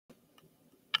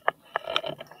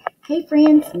Hey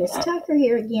friends, Miss Tucker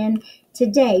here again.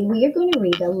 Today we are going to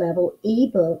read a level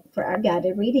E book for our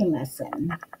guided reading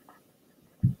lesson.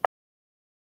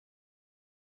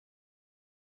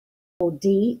 Level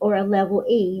D or a level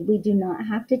E, we do not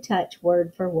have to touch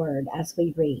word for word as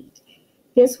we read.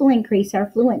 This will increase our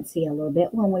fluency a little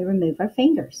bit when we remove our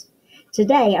fingers.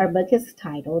 Today our book is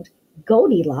titled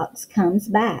Goldilocks Comes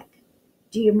Back.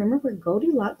 Do you remember where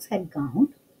Goldilocks had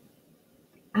gone?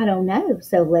 I don't know,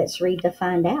 so let's read to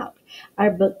find out.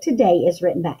 Our book today is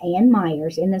written by Ann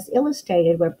Myers and is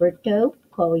illustrated by Roberto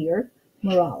Collier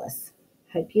Morales.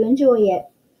 Hope you enjoy it.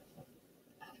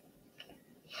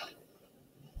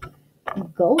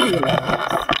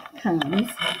 Goldilocks comes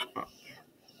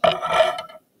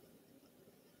back.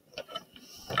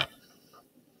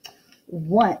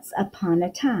 Once upon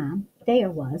a time, there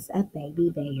was a baby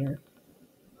bear.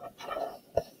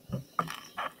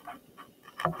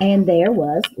 And there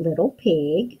was Little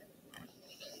Pig.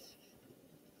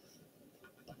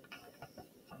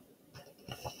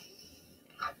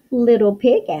 Little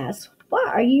Pig asked, "Why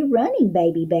are you running,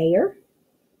 baby bear?"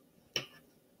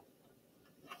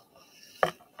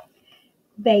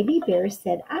 Baby Bear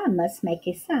said, "I must make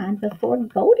a sign before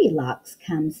Goldilocks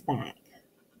comes back."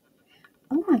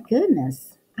 Oh my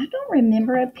goodness, I don't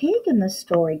remember a pig in the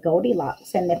story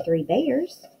Goldilocks and the Three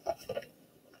Bears.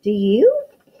 Do you?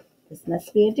 This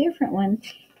must be a different one.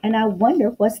 And I wonder,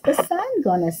 what's the sign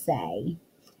gonna say?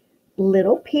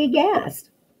 Little Pig asked,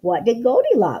 "What did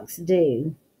Goldilocks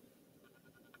do?"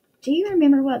 Do you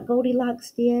remember what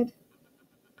Goldilocks did?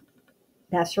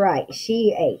 That's right.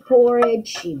 She ate porridge,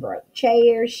 she broke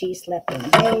chairs, she slept in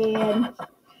bed.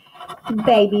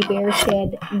 Baby Bear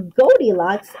said,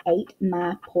 "Goldilocks ate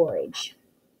my porridge."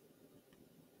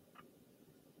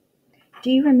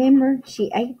 Do you remember? She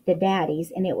ate the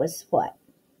daddies and it was what?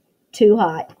 Too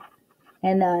hot.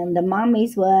 And then the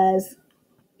mommies was,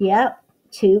 yep,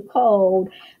 too cold.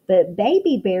 But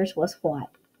Baby Bear's was what?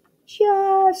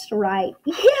 Just right.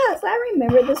 Yes, I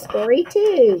remember the story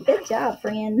too. Good job,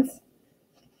 friends.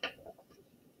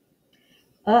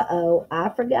 Uh-oh, I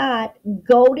forgot.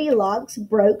 Goldilocks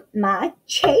broke my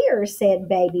chair, said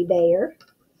Baby Bear.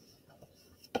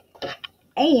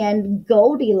 And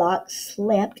Goldilocks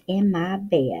slept in my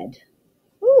bed.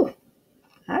 Whew,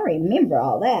 I remember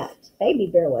all that. Baby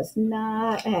Bear was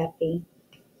not happy.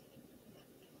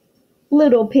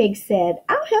 Little Pig said,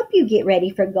 "I'll help you get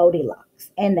ready for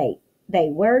Goldilocks." And they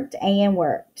worked and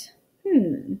worked. What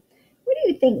do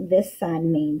you think this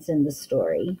sign means in the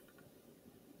story?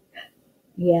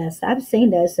 Yes, I've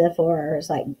seen those before. It's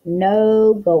like,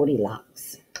 no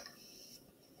Goldilocks.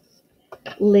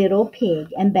 Little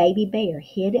Pig and Baby Bear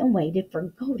hid and waited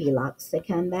for Goldilocks to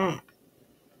come back.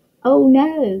 Oh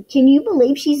no, can you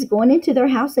believe she's going into their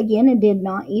house again and did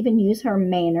not even use her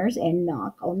manners and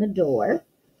knock on the door?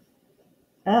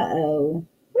 Uh-oh,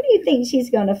 what do you think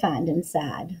she's going to find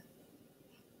inside?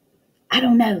 I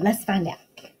don't know, let's find out.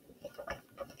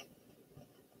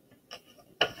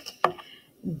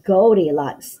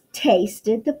 Goldilocks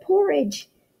tasted the porridge.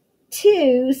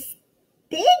 "Too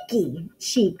sticky,"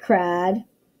 she cried.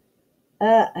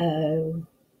 Uh-oh.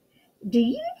 Do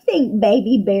you think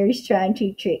Baby Bear's trying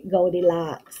to trick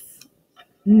Goldilocks?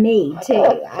 Me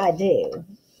too, I do.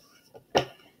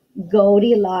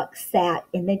 Goldilocks sat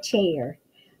in the chair.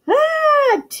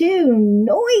 "Ah, too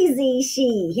noisy,"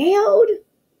 she yelled.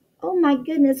 Oh my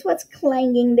goodness, what's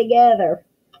clanging together?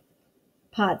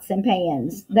 Pots and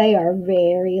pans. They are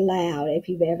very loud if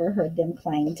you've ever heard them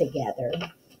clang together.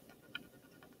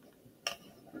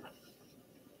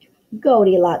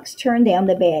 Goldilocks turned down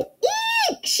the bed. "Eek!"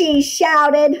 she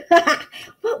shouted.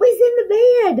 What was in the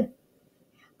bed?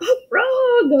 A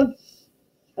frog!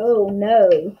 Oh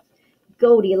no.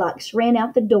 Goldilocks ran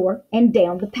out the door and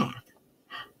down the path.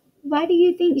 Why do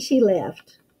you think she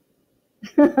left?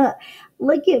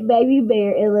 Look at Baby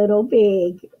Bear and Little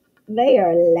Pig. They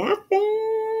are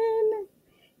laughing.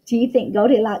 Do you think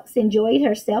Goldilocks enjoyed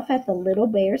herself at the little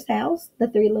bear's house? The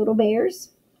three little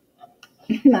bears?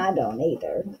 I don't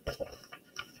either.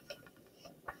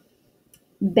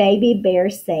 Baby Bear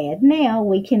said, "Now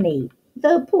we can eat.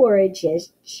 The porridge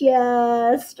is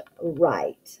just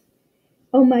right."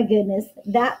 Oh my goodness,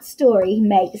 that story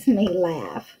makes me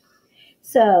laugh.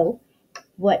 So,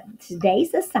 what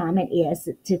today's assignment is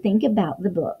to think about the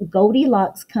book,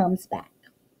 Goldilocks Comes Back.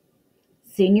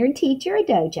 Send your teacher a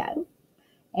dojo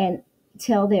and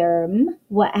tell them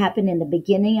what happened in the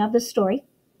beginning of the story,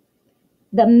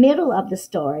 the middle of the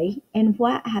story, and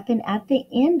what happened at the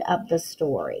end of the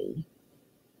story.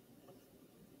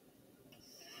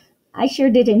 I sure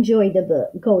did enjoy the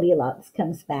book, Goldilocks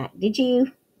Comes Back. Did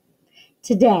you?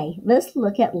 Today, let's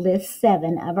look at list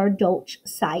 7 of our Dolch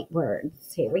sight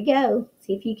words. Here we go.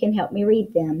 See if you can help me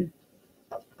read them.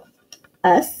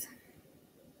 Us,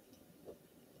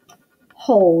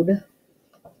 hold,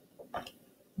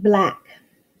 black,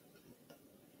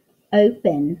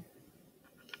 open,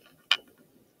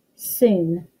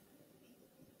 soon,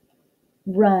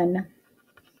 run,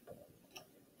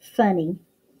 funny,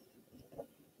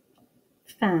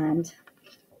 find,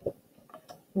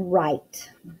 right,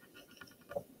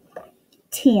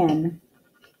 10,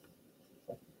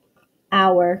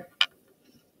 hour,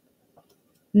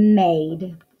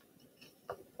 made,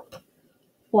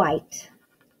 white,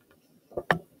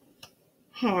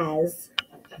 has,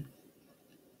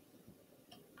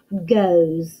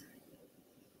 goes,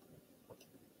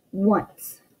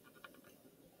 once,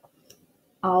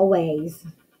 always,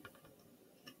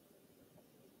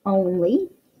 only,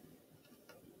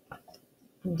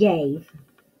 gave,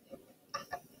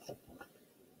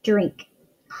 drink,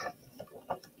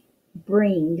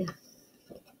 bring,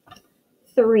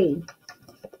 3,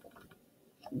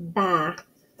 buy,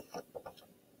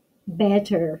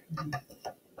 better,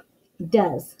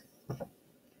 does.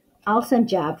 Awesome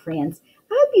job, friends.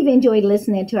 I hope you've enjoyed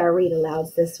listening to our read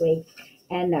alouds this week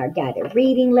and our guided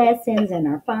reading lessons and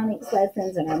our phonics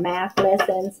lessons and our math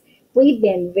lessons. We've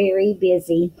been very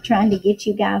busy trying to get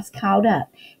you guys caught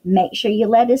up. Make sure you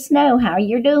let us know how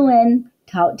you're doing.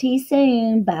 Talk to you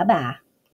soon. Bye-bye.